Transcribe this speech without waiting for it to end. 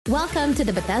Welcome to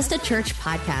the Bethesda Church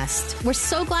Podcast. We're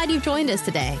so glad you've joined us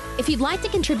today. If you'd like to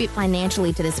contribute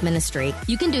financially to this ministry,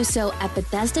 you can do so at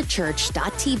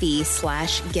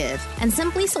bethesdachurch.tv/give and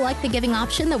simply select the giving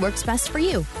option that works best for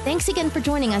you. Thanks again for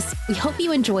joining us. We hope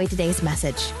you enjoy today's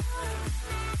message.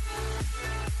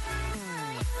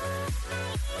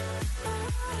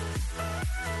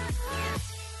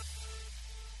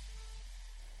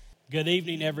 Good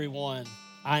evening, everyone.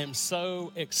 I am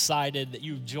so excited that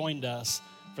you've joined us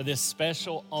for this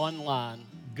special online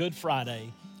Good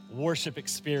Friday worship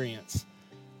experience.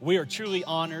 We are truly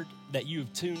honored that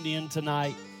you've tuned in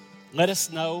tonight. Let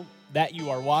us know that you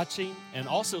are watching, and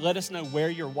also let us know where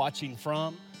you're watching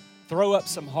from. Throw up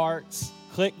some hearts,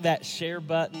 click that share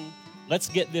button. Let's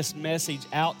get this message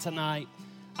out tonight.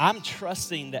 I'm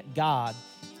trusting that God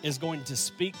is going to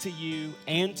speak to you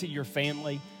and to your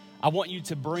family. I want you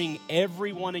to bring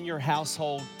everyone in your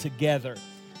household together.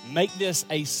 Make this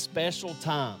a special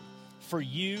time for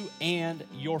you and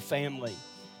your family.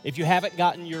 If you haven't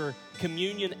gotten your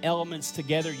communion elements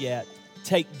together yet,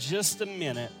 take just a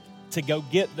minute to go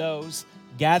get those,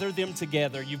 gather them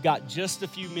together. You've got just a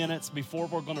few minutes before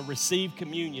we're going to receive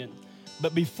communion.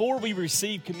 But before we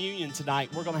receive communion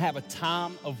tonight, we're going to have a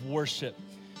time of worship.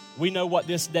 We know what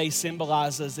this day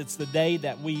symbolizes. It's the day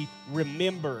that we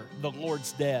remember the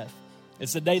Lord's death.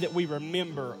 It's the day that we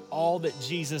remember all that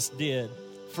Jesus did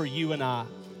for you and I.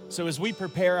 So as we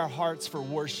prepare our hearts for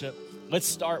worship, let's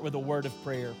start with a word of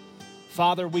prayer.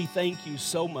 Father, we thank you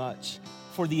so much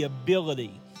for the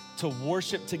ability to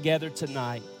worship together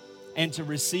tonight and to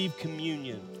receive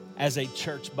communion as a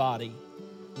church body.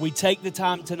 We take the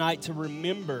time tonight to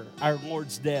remember our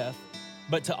Lord's death,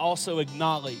 but to also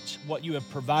acknowledge what you have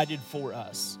provided for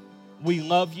us. We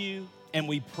love you and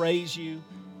we praise you,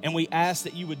 and we ask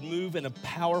that you would move in a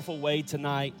powerful way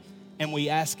tonight, and we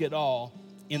ask it all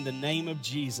in the name of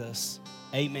Jesus.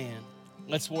 Amen.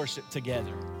 Let's worship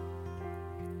together.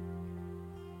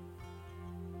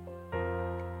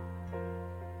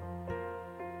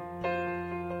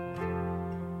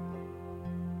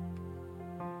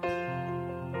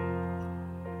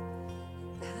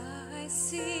 I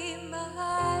see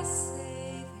my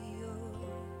Savior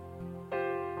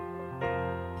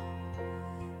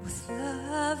with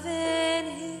love in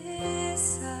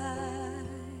his eyes,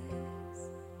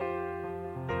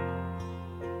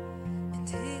 and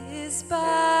his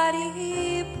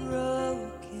body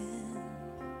broken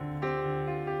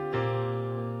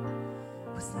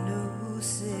with no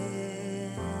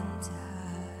sin tied.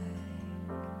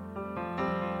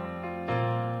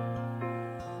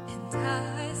 And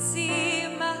I see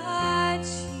my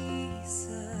Jesus,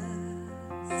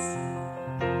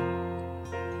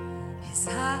 his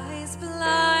eyes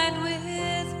blind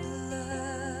with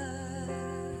blood,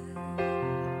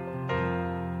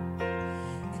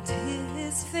 and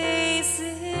his face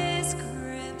is gray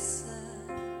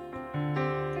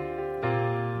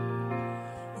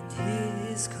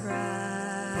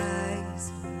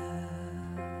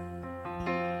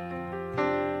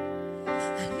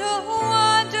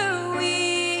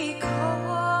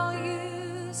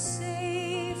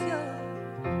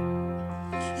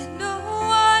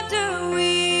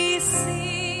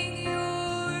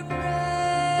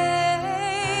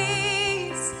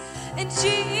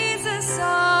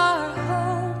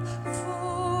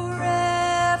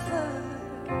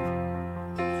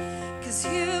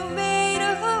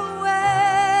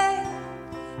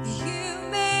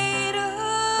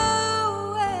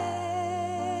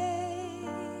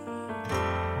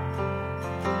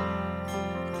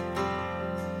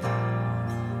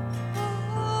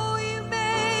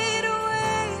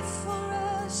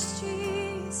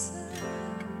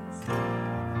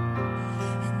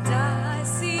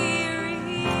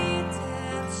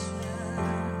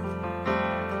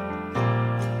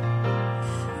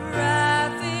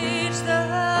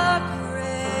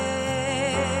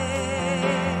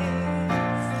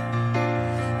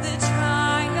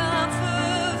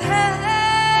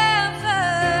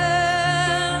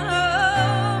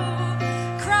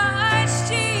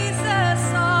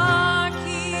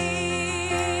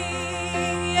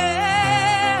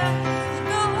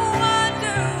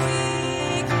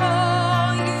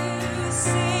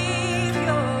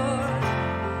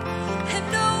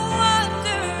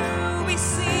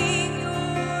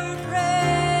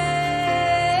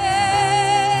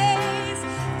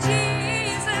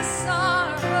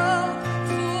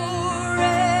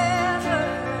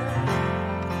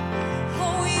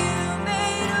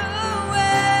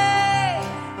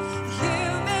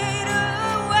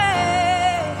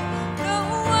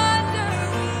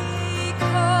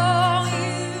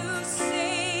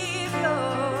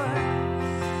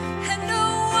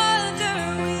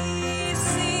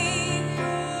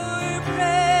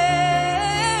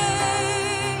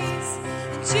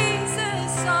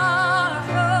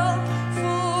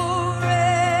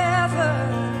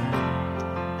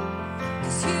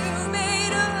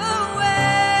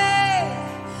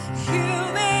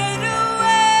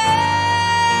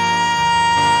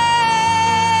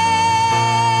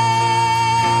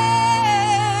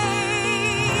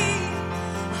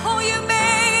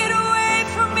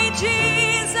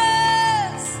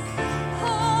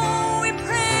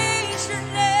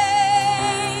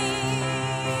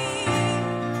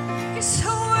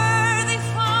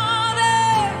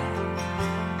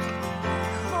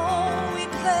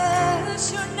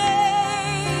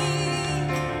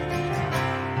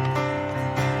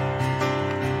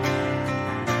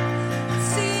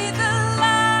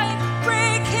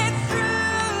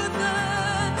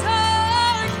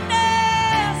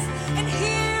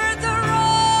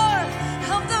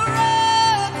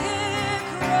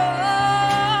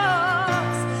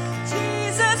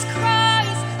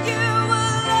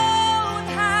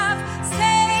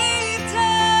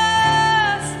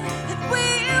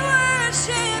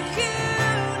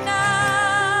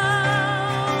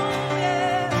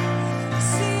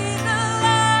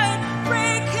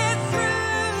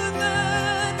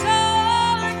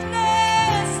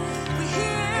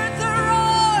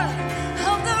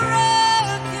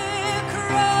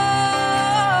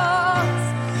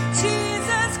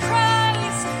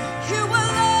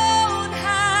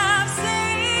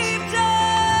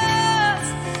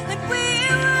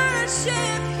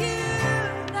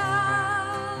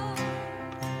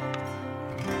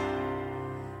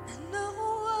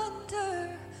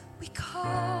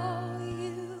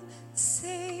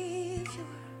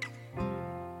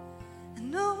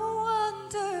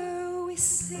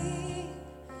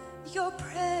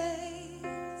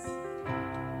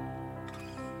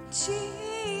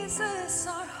Jesus,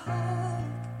 our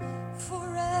hope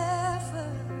forever.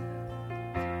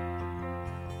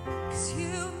 'Cause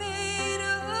you made a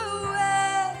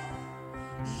way,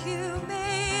 you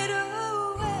made a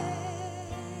way.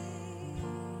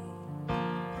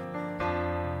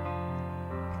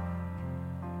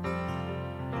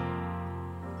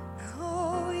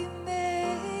 Oh, you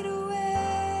made a way.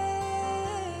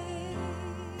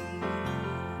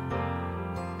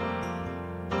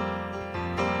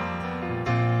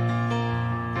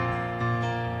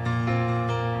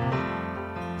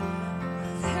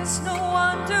 There's no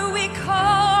wonder we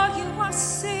call you our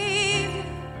Savior,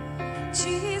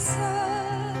 Jesus.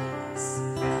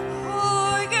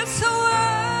 Oh, you're so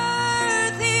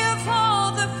worthy of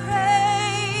all the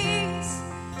praise.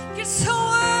 You're so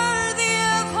worthy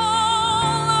of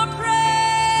all our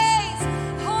praise.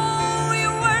 Oh, we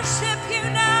worship you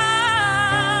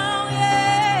now,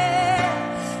 yeah.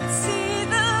 See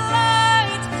the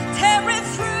light tearing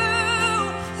through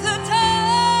the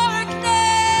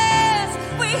darkness.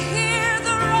 We hear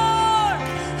the roar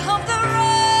of the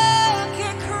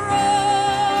rugged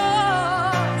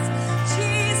cross.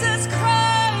 Jesus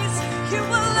Christ, you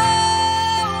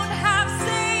alone have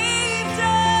saved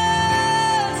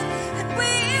us, and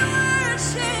we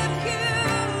worship you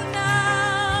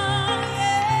now,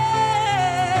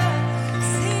 yeah.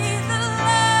 See the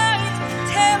light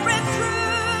tearing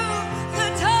through the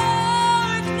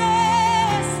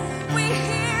darkness. We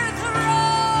hear the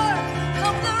roar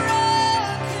of the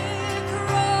rugged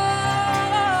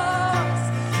cross.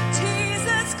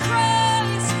 Jesus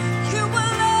Christ, you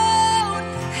alone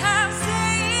have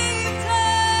saved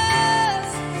us,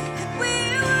 and we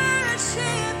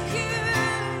worship you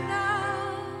now.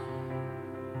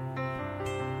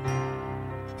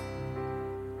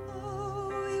 Oh,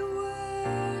 we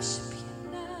worship you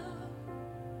now.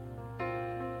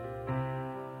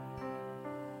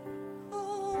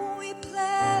 Oh, we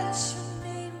bless your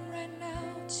name right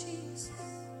now, Jesus.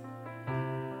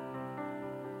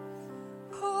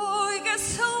 Oh, you're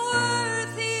so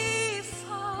worthy,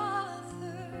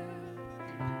 Father.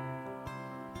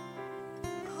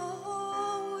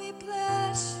 Oh, we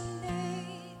bless your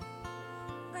name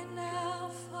right now,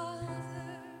 Father.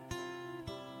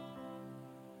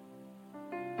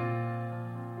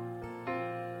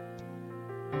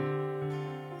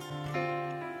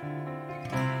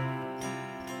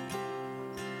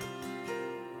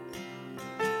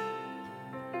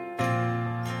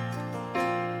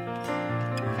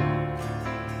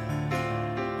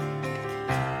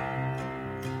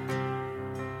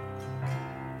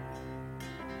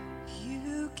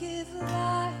 You give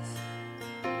life,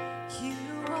 you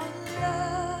are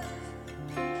love,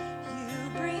 you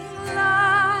bring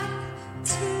light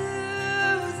to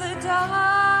the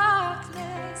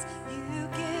darkness, you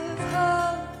give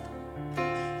hope,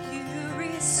 you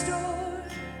restore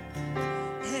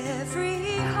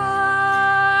every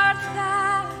heart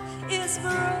that is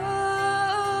broken.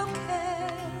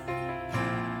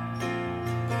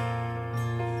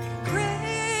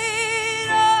 Great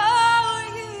are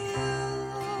you,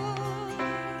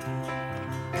 Lord.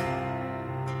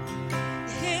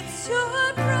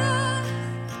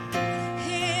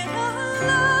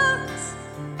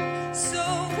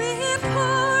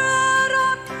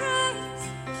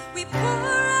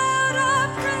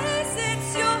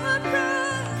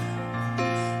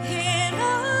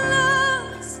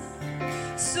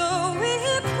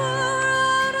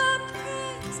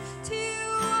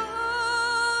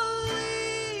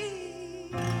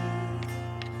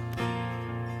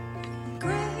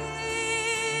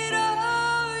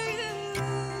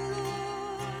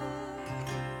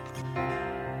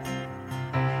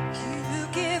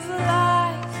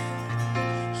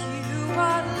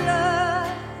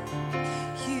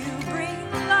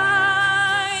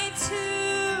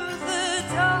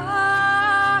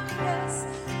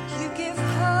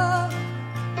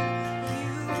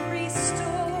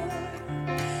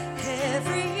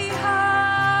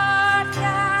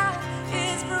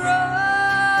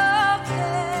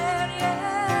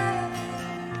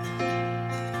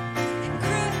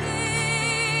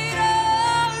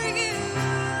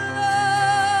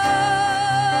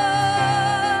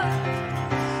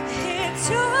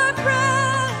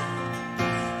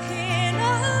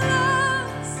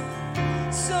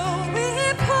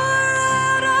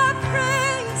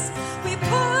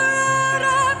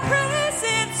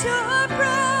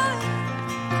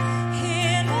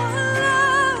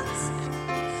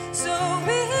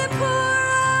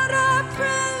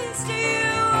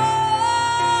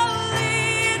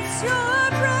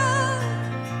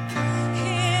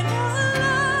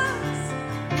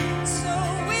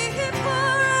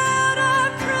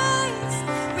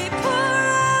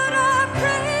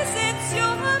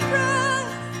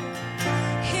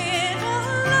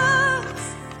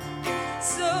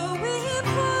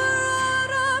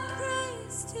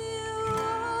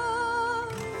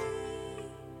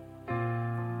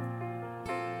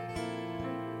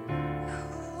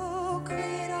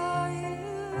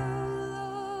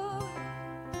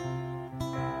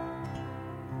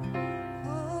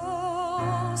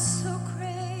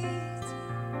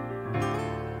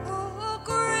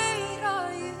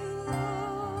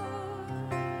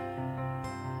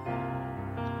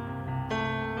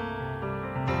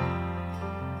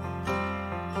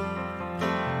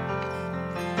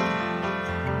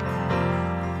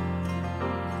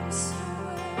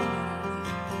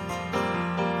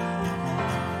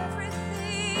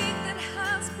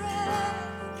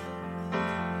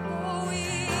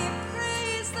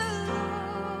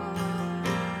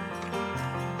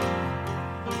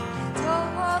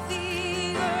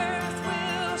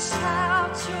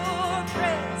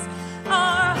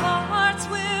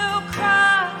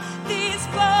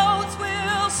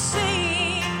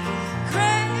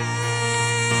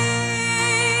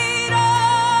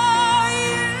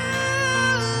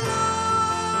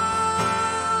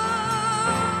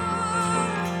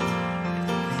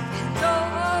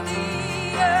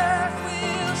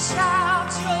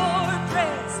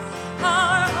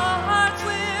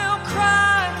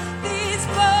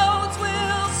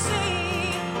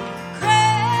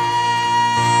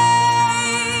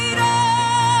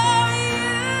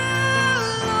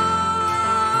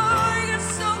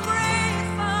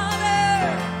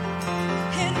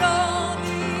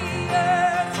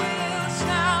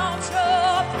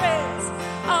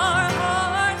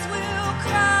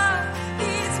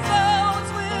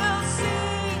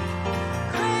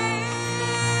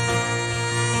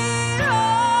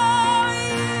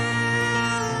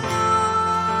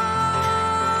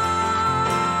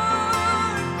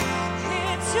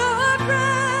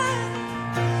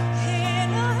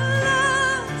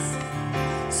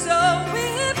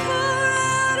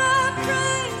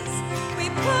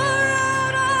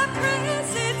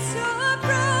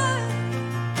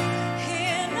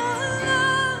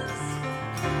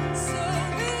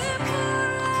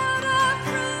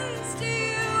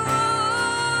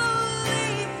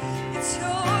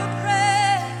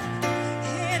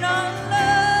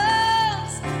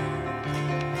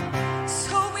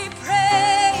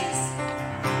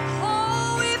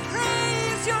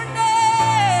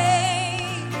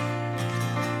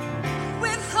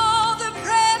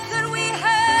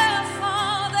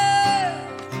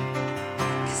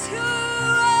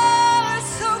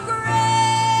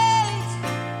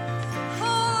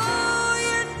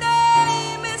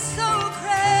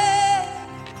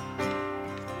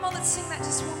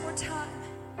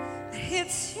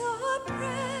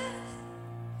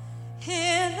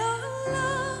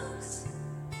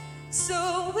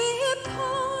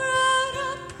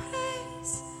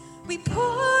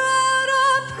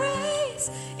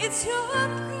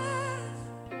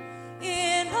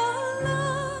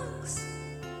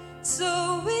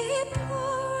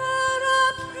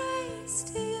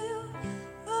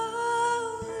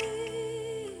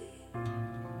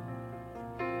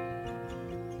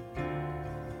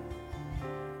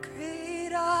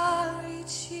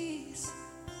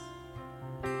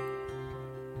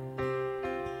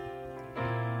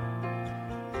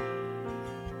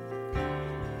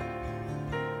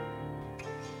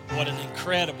 What an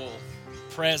incredible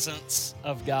presence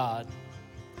of God.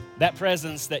 That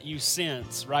presence that you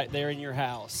sense right there in your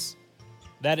house,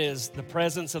 that is the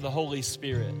presence of the Holy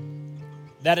Spirit.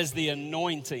 That is the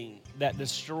anointing that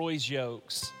destroys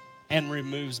yokes and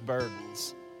removes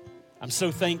burdens. I'm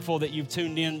so thankful that you've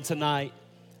tuned in tonight.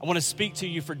 I want to speak to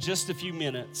you for just a few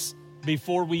minutes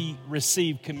before we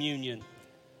receive communion.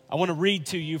 I want to read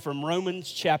to you from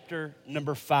Romans chapter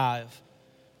number 5,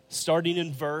 starting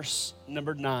in verse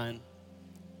number 9.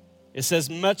 It says,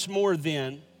 "Much more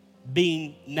then,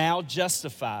 being now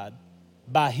justified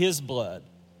by his blood,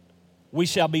 we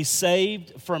shall be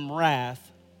saved from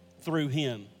wrath through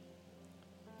him.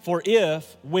 For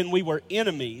if, when we were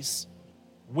enemies,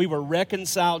 we were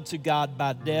reconciled to God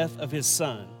by death of his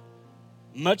Son,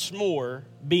 much more,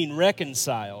 being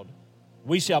reconciled,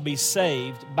 we shall be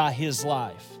saved by his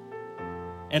life.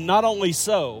 And not only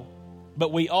so,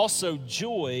 but we also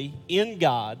joy in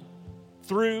God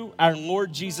through our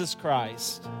Lord Jesus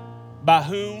Christ, by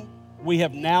whom we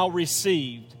have now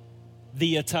received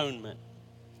the atonement."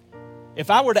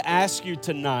 If I were to ask you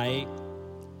tonight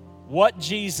what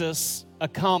Jesus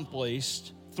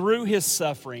accomplished through his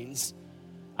sufferings,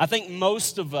 I think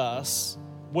most of us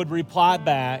would reply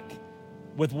back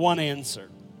with one answer.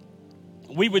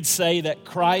 We would say that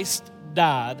Christ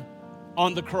died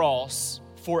on the cross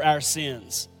for our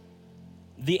sins.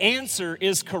 The answer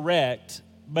is correct,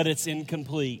 but it's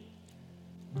incomplete.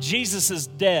 Jesus'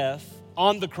 death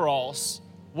on the cross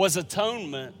was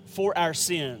atonement for our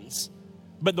sins.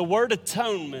 But the word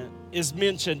atonement is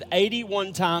mentioned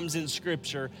 81 times in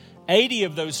Scripture, 80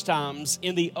 of those times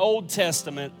in the Old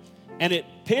Testament, and it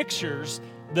pictures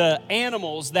the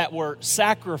animals that were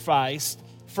sacrificed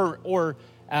for or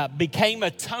became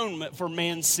atonement for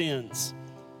man's sins.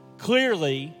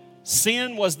 Clearly,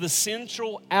 sin was the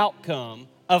central outcome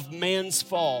of man's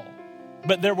fall,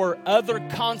 but there were other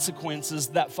consequences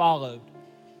that followed.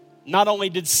 Not only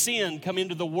did sin come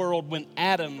into the world when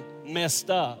Adam messed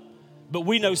up, but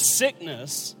we know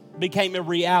sickness became a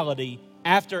reality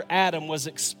after Adam was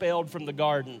expelled from the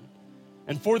garden.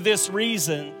 And for this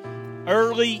reason,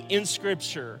 early in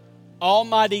Scripture,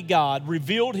 Almighty God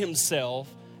revealed himself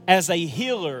as a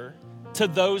healer to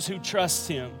those who trust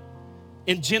him.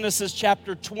 In Genesis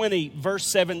chapter 20, verse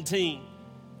 17,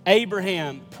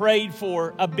 Abraham prayed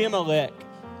for Abimelech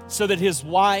so that his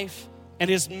wife and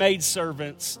his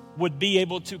maidservants would be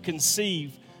able to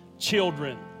conceive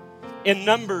children. In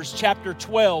Numbers chapter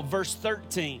 12, verse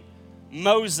 13,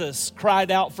 Moses cried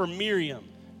out for Miriam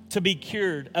to be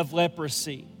cured of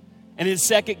leprosy. And in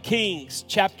 2 Kings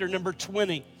chapter number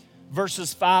 20,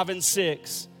 verses 5 and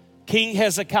 6, King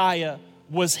Hezekiah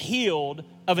was healed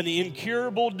of an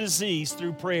incurable disease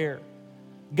through prayer.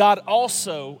 God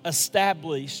also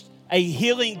established a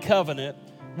healing covenant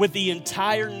with the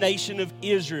entire nation of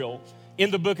Israel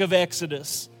in the book of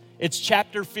Exodus. It's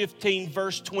chapter 15,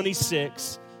 verse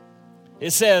 26.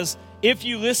 It says, "If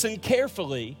you listen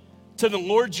carefully to the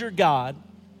Lord your God,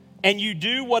 and you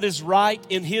do what is right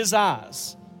in his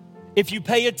eyes, if you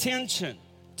pay attention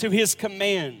to his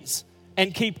commands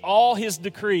and keep all his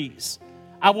decrees,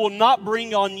 I will not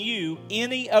bring on you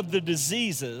any of the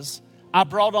diseases I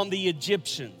brought on the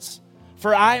Egyptians,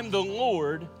 for I am the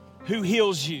Lord who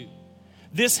heals you."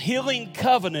 This healing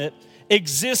covenant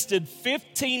existed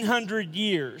 1,500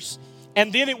 years,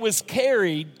 and then it was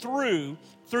carried through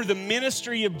the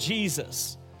ministry of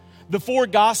Jesus. The four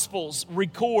Gospels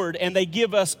record and they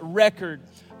give us record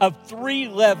of 3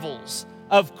 levels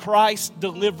of Christ's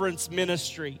deliverance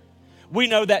ministry. We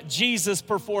know that Jesus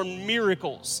performed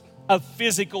miracles of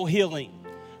physical healing.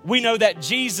 We know that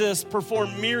Jesus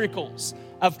performed miracles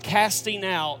of casting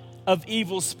out of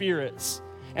evil spirits.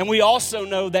 And we also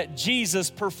know that Jesus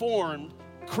performed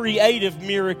creative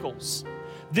miracles.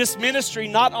 This ministry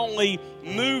not only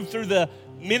moved through the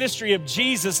ministry of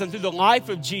Jesus and through the life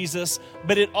of Jesus,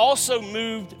 but it also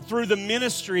moved through the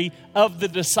ministry of the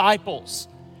disciples.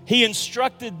 He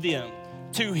instructed them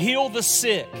to heal the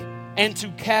sick and to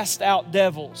cast out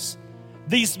devils.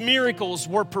 These miracles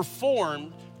were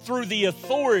performed through the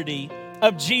authority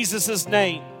of Jesus'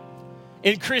 name.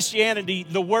 In Christianity,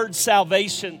 the word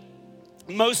salvation,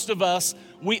 most of us,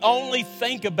 we only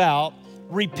think about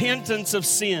repentance of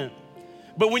sin.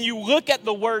 But when you look at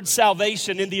the word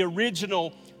salvation in the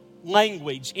original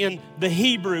language, in the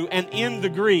Hebrew and in the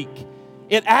Greek,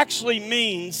 it actually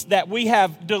means that we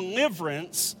have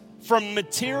deliverance from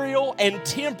material and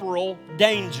temporal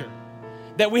danger,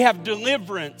 that we have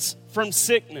deliverance from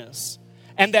sickness,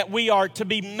 and that we are to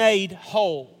be made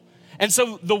whole. And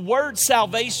so the word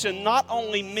salvation not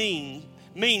only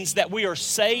means that we are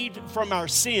saved from our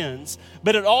sins,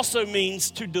 but it also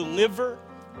means to deliver,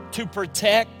 to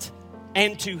protect,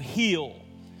 and to heal.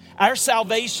 Our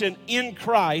salvation in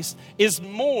Christ is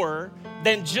more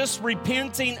than just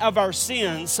repenting of our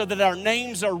sins so that our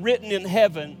names are written in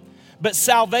heaven, but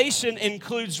salvation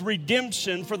includes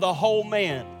redemption for the whole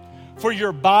man, for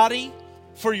your body,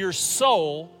 for your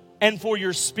soul, and for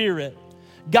your spirit.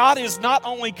 God is not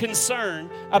only concerned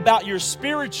about your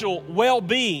spiritual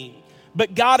well-being,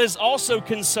 but God is also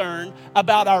concerned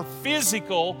about our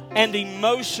physical and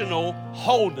emotional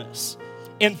wholeness.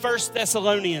 In 1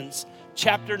 Thessalonians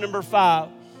chapter number 5,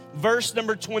 verse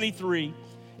number 23,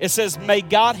 it says, "May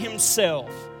God himself,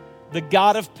 the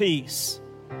God of peace,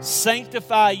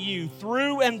 sanctify you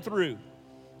through and through,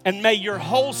 and may your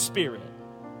whole spirit,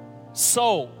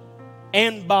 soul,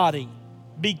 and body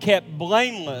be kept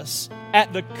blameless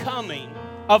at the coming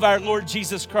of our Lord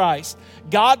Jesus Christ."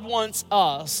 God wants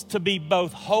us to be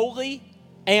both holy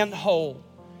and whole.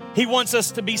 He wants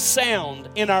us to be sound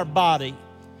in our body.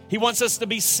 He wants us to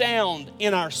be sound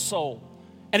in our soul.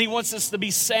 And He wants us to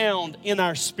be sound in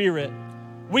our spirit.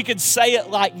 We could say it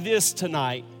like this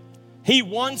tonight. He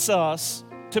wants us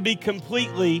to be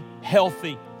completely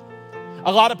healthy.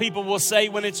 A lot of people will say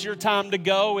when it's your time to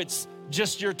go, it's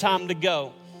just your time to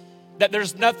go. That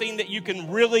there's nothing that you can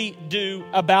really do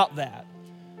about that.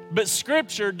 But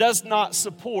Scripture does not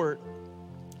support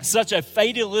such a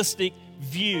fatalistic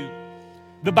view.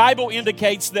 The Bible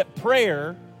indicates that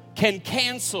prayer can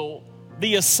cancel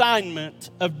the assignment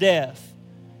of death.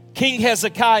 King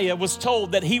Hezekiah was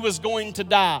told that he was going to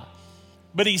die,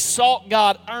 but he sought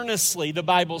God earnestly, the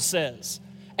Bible says,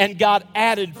 and God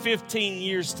added 15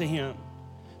 years to him.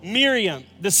 Miriam,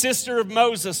 the sister of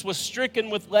Moses, was stricken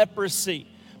with leprosy,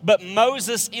 but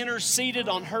Moses interceded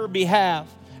on her behalf,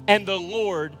 and the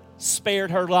Lord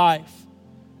spared her life.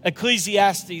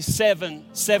 Ecclesiastes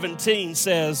 7:17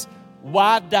 says,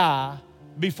 "Why die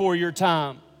before your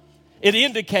time?" It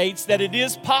indicates that it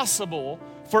is possible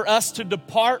for us to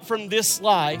depart from this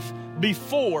life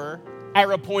before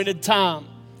our appointed time.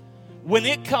 When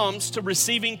it comes to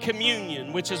receiving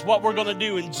communion, which is what we're going to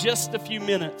do in just a few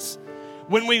minutes,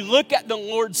 when we look at the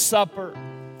Lord's Supper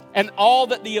and all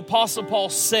that the Apostle Paul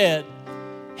said,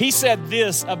 he said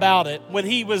this about it when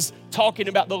he was talking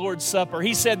about the Lord's Supper.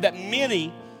 He said that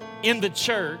many in the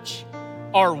church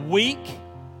are weak,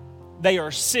 they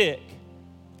are sick,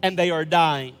 and they are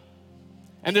dying.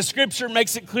 And the Scripture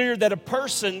makes it clear that a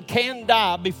person can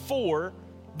die before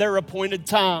their appointed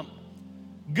time.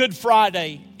 Good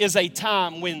Friday is a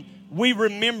time when we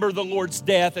remember the Lord's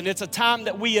death, and it's a time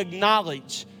that we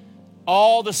acknowledge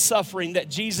all the suffering that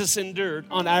Jesus endured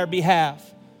on our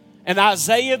behalf. And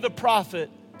Isaiah the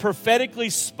prophet prophetically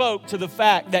spoke to the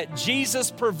fact that Jesus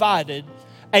provided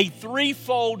a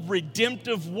threefold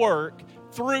redemptive work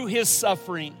through His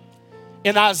suffering.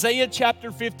 In Isaiah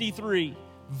chapter 53,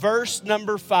 verse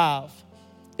number 5,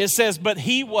 it says, "But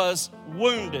He was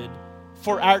wounded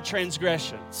for our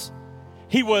transgressions.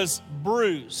 He was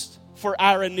bruised for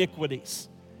our iniquities.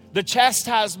 The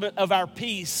chastisement of our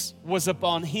peace was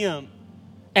upon Him,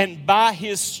 and by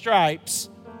His stripes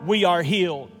we are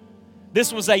healed."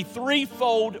 This was a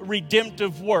threefold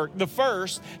redemptive work. The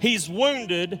first, He's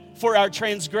wounded for our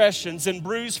transgressions and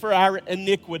bruised for our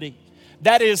iniquity.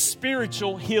 That is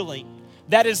spiritual healing.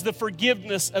 That is the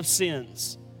forgiveness of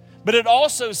sins. But it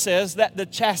also says that the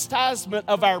chastisement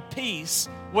of our peace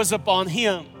was upon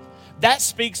Him. That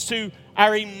speaks to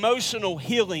our emotional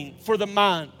healing for the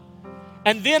mind.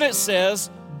 And then it says,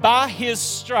 by His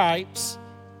stripes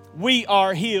we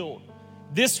are healed.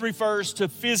 This refers to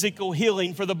physical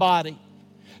healing for the body.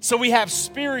 So we have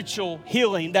spiritual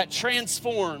healing that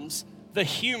transforms the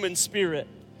human spirit.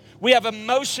 We have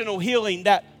emotional healing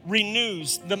that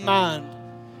renews the mind.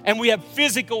 And we have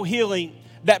physical healing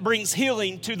that brings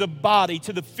healing to the body,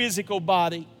 to the physical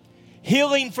body.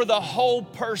 Healing for the whole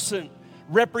person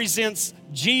represents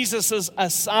Jesus'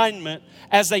 assignment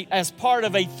as part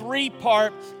of a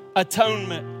three-part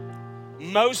atonement.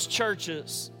 Most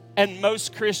churches and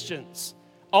most Christians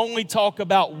only talk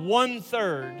about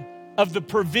 1/3 of the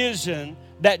provision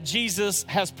that Jesus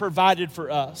has provided for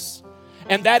us.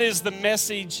 And that is the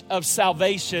message of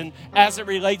salvation as it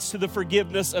relates to the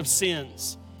forgiveness of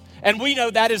sins. And we know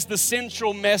that is the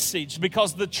central message,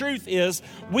 because the truth is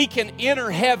we can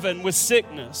enter heaven with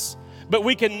sickness, but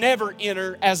we can never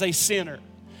enter as a sinner.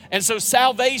 And so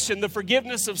salvation, the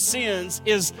forgiveness of sins,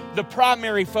 is the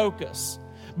primary focus.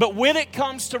 But when it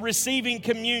comes to receiving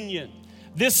communion,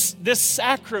 this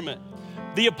sacrament,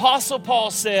 the Apostle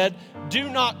Paul said, do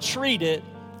not treat it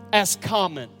as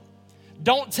common.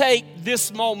 Don't take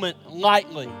this moment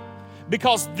lightly,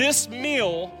 because this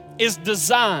meal is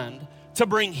designed to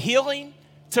bring healing,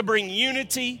 to bring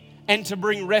unity, and to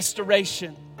bring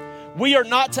restoration. We are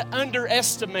not to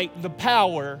underestimate the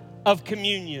power of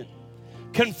communion.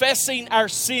 Confessing our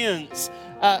sins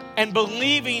and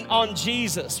believing on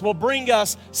Jesus will bring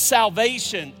us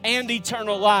salvation and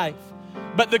eternal life.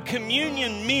 But the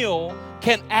communion meal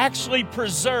can actually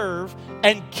preserve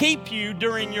and keep you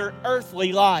during your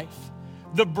earthly life.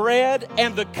 The bread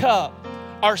and the cup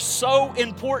are so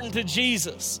important to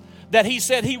Jesus that he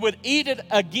said he would eat it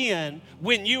again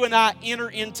when you and I enter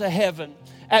into heaven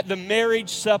at the marriage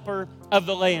supper of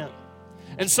the Lamb.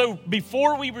 And so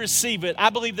before we receive it, I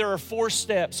believe there are 4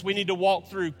 steps we need to walk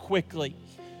through quickly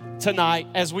tonight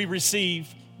as we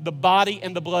receive the body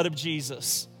and the blood of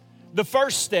Jesus. The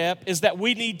first step is that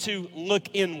we need to look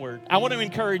inward. I want to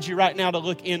encourage you right now to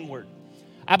look inward.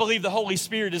 I believe the Holy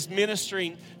Spirit is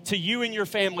ministering to you and your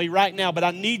family right now, but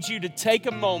I need you to take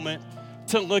a moment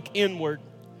to look inward.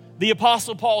 The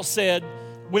Apostle Paul said,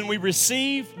 when we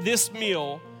receive this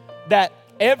meal, that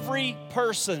every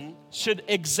person should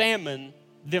examine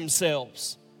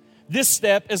themselves. This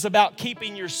step is about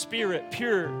keeping your spirit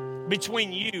pure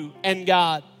between you and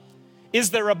God.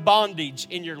 Is there a bondage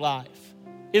in your life?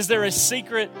 Is there a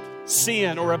secret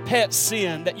sin or a pet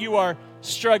sin that you are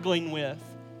struggling with?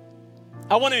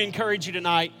 I want to encourage you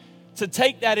tonight to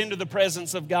take that into the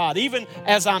presence of God, even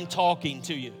as I'm talking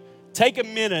to you. Take a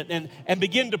minute and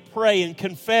begin to pray and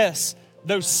confess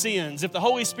those sins. If the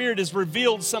Holy Spirit has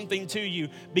revealed something to you,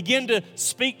 begin to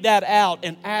speak that out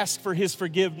and ask for His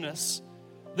forgiveness.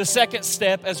 The second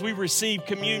step as we receive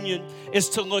communion is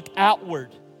to look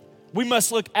outward. We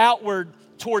must look outward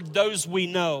toward those we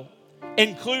know,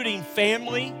 including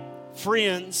family,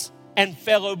 friends, and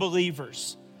fellow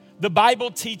believers. The Bible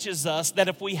teaches us that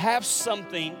if we have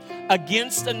something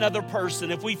against another person,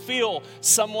 if we feel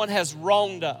someone has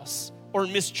wronged us or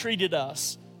mistreated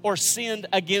us or sinned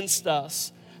against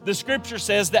us, the Scripture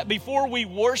says that before we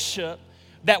worship,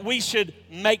 that we should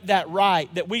make that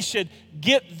right, that we should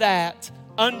get that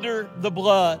under the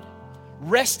blood.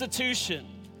 Restitution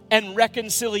and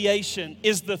reconciliation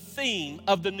is the theme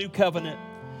of the new covenant.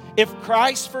 If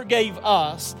Christ forgave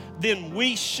us, then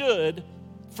we should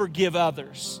forgive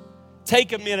others.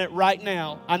 Take a minute right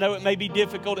now. I know it may be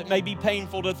difficult, it may be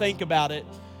painful to think about it,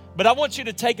 but I want you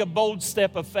to take a bold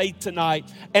step of faith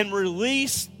tonight and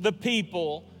release the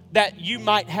people that you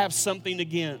might have something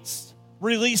against.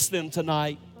 Release them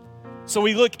tonight. So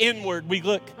we look inward, we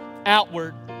look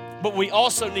outward, but we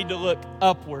also need to look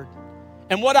upward.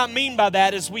 And what I mean by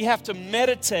that is we have to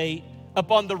meditate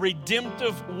upon the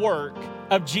redemptive work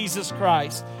of Jesus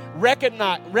Christ,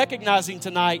 recognizing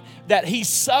tonight that He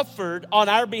suffered on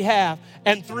our behalf,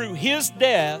 and through His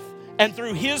death and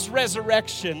through His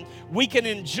resurrection, we can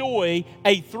enjoy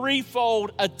a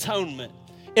threefold atonement.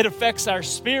 It affects our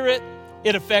spirit,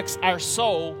 it affects our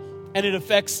soul, and it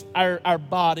affects our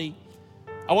body.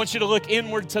 I want you to look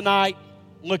inward tonight,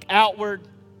 look outward,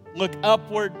 look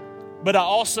upward, but I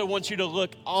also want you to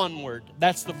look onward.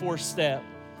 That's the fourth step,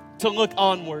 to look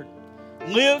onward.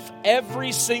 Live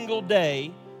every single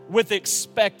day with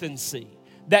expectancy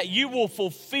that you will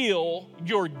fulfill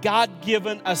your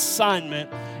God-given assignment,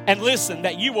 and listen,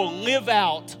 that you will live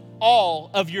out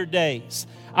all of your days.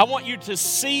 I want you to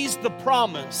seize the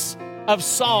promise of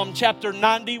Psalm chapter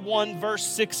 91, verse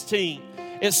 16.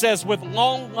 It says, with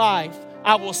long life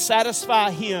I will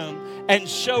satisfy him and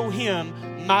show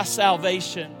him my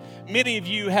salvation. Many of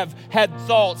you have had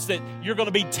thoughts that you're going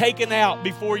to be taken out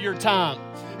before your time,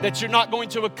 that you're not going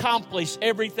to accomplish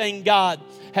everything God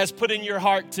has put in your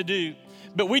heart to do.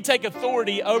 But we take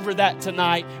authority over that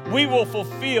tonight. We will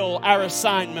fulfill our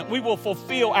assignment. We will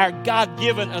fulfill our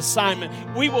God-given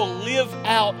assignment. We will live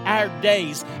out our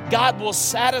days. God will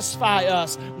satisfy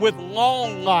us with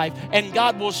long life, and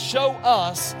God will show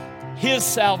us His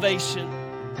salvation.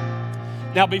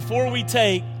 Now, before we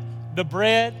take the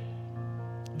bread,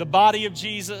 the body of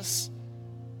Jesus,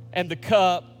 and the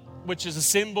cup, which is a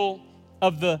symbol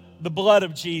of the blood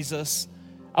of Jesus,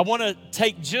 I want to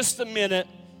take just a minute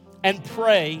and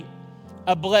pray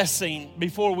a blessing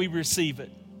before we receive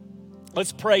it.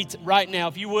 Let's pray right now.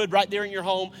 If you would, right there in your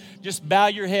home, just bow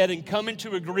your head and come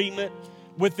into agreement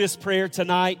with this prayer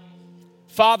tonight.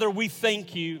 Father, we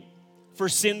thank you for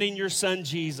sending your Son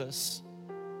Jesus.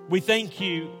 We thank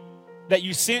you that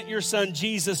you sent your Son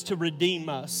Jesus to redeem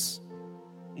us.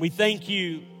 We thank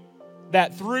you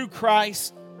that through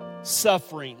Christ's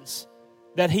sufferings,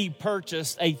 that He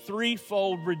purchased a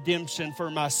threefold redemption for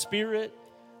my spirit,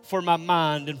 for my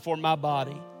mind, and for my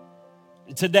body.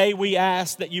 And today we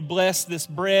ask that you bless this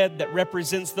bread that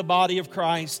represents the body of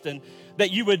Christ, and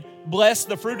that you would bless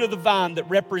the fruit of the vine that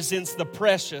represents the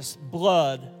precious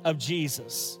blood of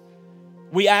Jesus.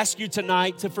 We ask you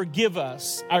tonight to forgive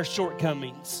us our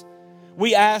shortcomings.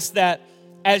 We ask that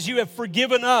as you have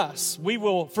forgiven us, we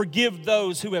will forgive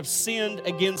those who have sinned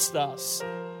against us.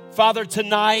 Father,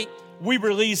 tonight we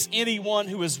release anyone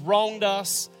who has wronged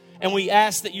us, and we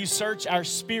ask that you search our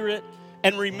spirit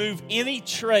and remove any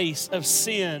trace of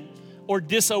sin or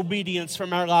disobedience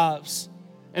from our lives.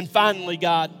 And finally,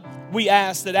 God, we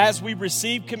ask that as we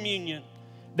receive communion,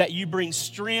 that you bring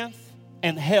strength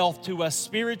and health to us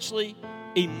spiritually,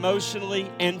 emotionally,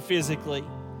 and physically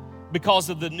because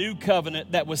of the new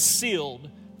covenant that was sealed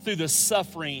through the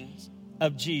sufferings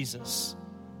of Jesus.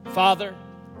 Father,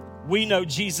 we know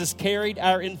Jesus carried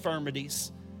our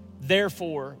infirmities.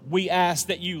 Therefore, we ask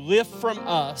that you lift from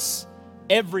us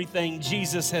everything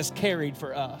Jesus has carried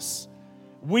for us.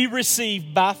 We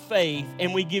receive by faith,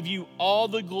 and we give you all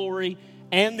the glory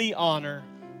and the honor,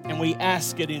 and we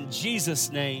ask it in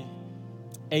Jesus' name.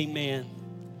 Amen.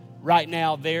 Right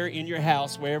now, there in your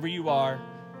house, wherever you are,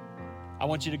 I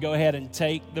want you to go ahead and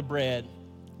take the bread,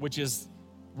 which is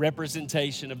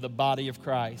representation of the body of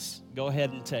Christ. Go ahead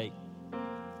and take.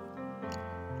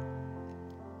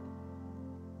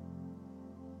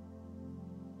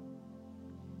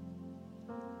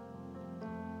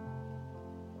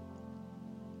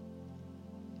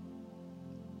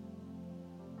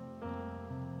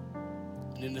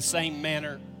 And in the same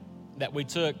manner that we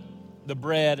took the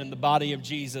bread and the body of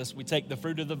Jesus, we take the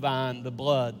fruit of the vine, the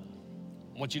blood.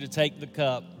 I want you to take the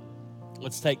cup.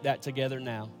 Let's take that together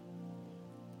now.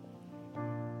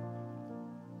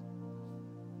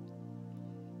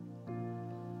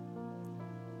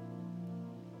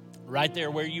 Right there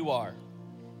where you are,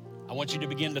 I want you to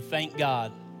begin to thank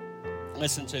God.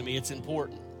 Listen to me, it's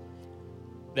important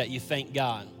that you thank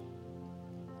God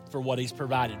for what He's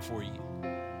provided for you.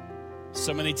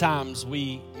 So many times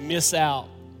we miss out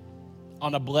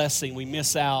on a blessing. We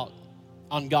miss out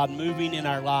on God moving in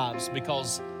our lives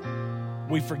because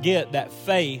we forget that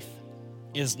faith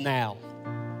is now.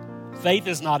 Faith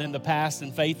is not in the past,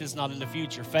 and faith is not in the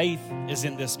future. Faith is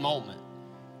in this moment.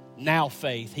 Now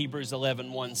faith, Hebrews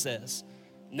 11:1 says.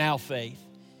 Now faith.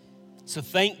 So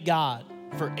thank God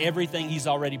for everything He's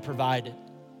already provided.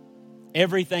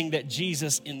 Everything that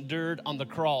Jesus endured on the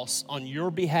cross on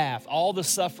your behalf, all the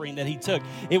suffering that He took,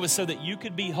 it was so that you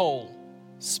could be whole,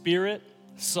 spirit,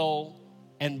 soul,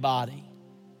 and body.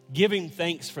 Give Him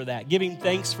thanks for that. Give Him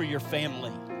thanks for your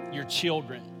family, your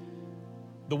children,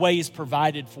 the way He's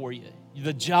provided for you,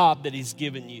 the job that He's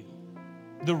given you,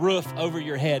 the roof over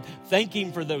your head. Thank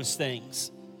Him for those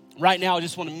things. Right now, I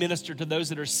just want to minister to those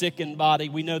that are sick in body.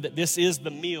 We know that this is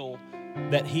the meal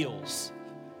that heals.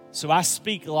 So I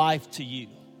speak life to you.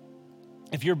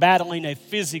 If you're battling a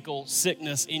physical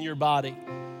sickness in your body,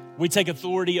 we take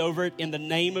authority over it in the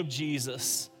name of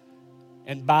Jesus.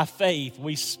 And by faith,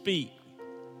 we speak.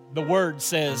 The word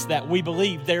says that we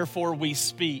believe, therefore we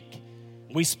speak.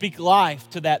 We speak life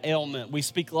to that ailment. We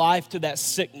speak life to that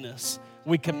sickness.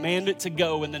 We command it to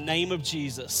go in the name of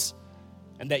Jesus,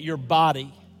 and that your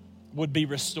body would be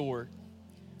restored.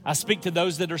 I speak to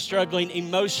those that are struggling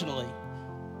emotionally.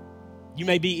 You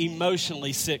may be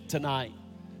emotionally sick tonight,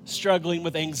 struggling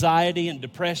with anxiety and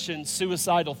depression,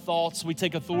 suicidal thoughts. We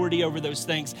take authority over those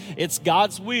things. It's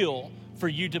God's will for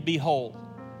you to be whole.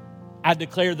 I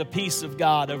declare the peace of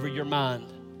God over your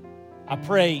mind. I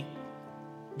pray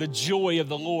the joy of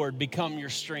the Lord become your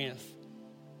strength.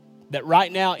 That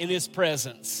right now in His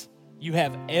presence, you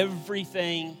have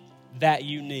everything that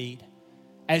you need.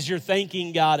 As you're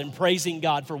thanking God and praising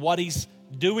God for what He's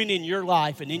doing in your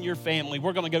life and in your family,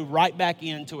 we're going to go right back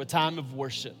into a time of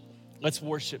worship. Let's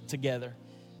worship together.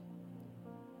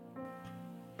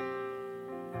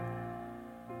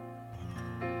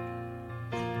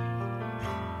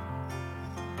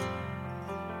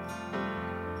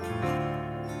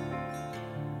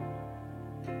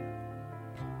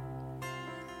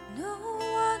 No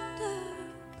wonder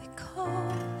we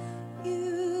call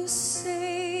you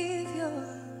Savior.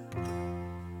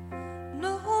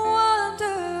 No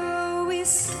wonder we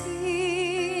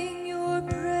sing your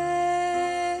praise.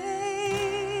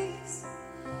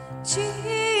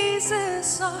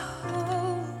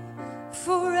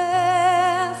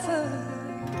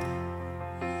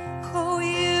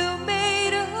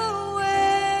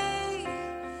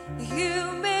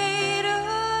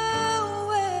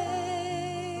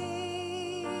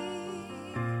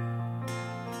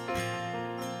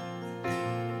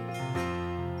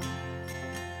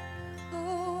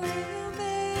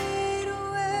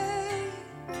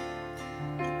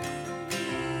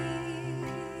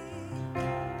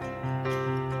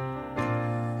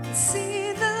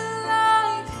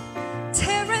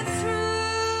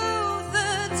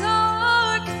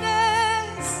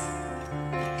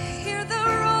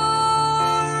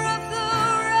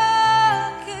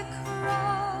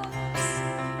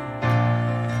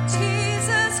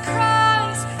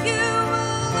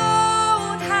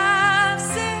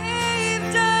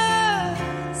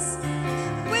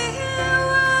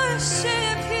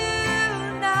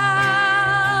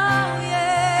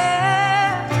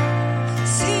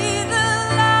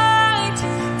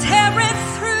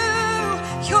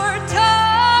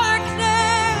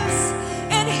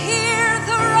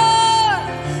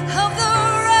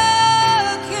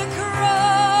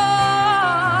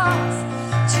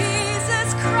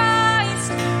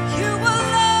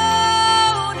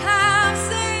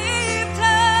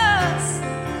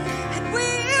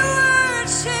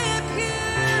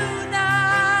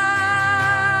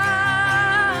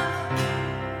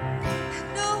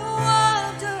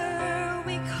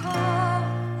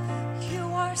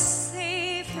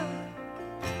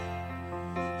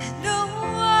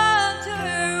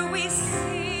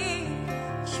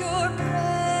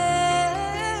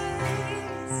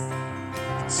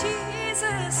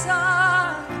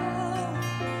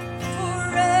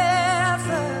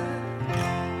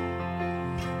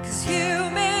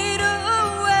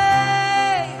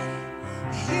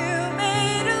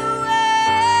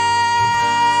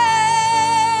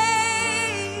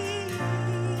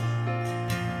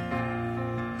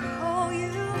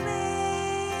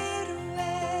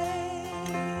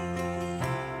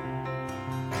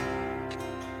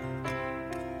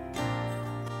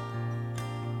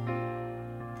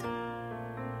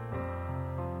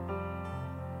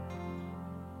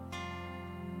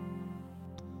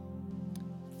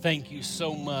 thank you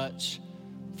so much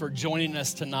for joining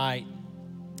us tonight.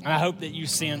 And I hope that you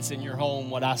sense in your home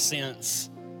what I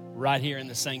sense right here in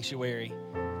the sanctuary.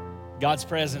 God's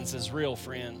presence is real,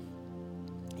 friend.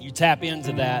 You tap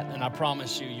into that, and I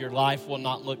promise you, your life will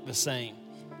not look the same.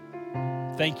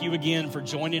 Thank you again for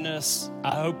joining us.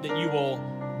 I hope that you will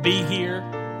be here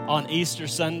on Easter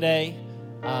Sunday,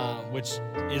 which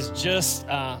is just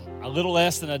a little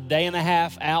less than a day and a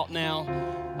half out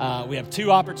now. We have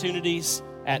two opportunities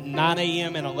at 9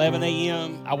 a.m. and 11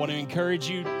 a.m. I want to encourage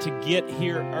you to get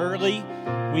here early.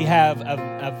 We have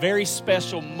a very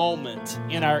special moment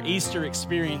in our Easter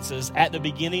experiences at the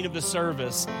beginning of the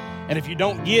service. And if you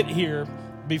don't get here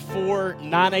before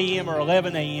 9 a.m. or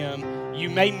 11 a.m., you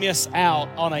may miss out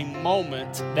on a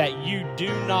moment that you do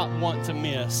not want to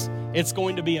miss. It's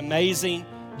going to be amazing.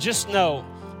 Just know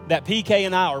that PK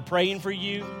and I are praying for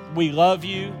you. We love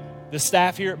you. The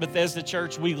staff here at Bethesda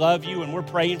Church, we love you, and we're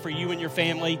praying for you and your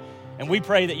family. And we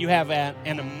pray that you have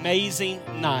an amazing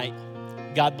night.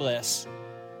 God bless.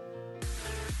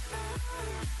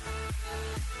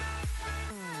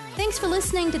 Thanks for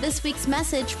listening to this week's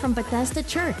message from Bethesda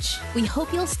Church. We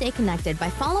hope you'll stay connected by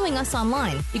following us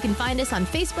online. You can find us on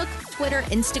Facebook, Twitter,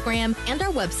 Instagram, and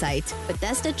our website,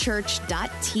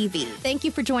 BethesdaChurch.tv. Thank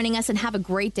you for joining us and have a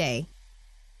great day.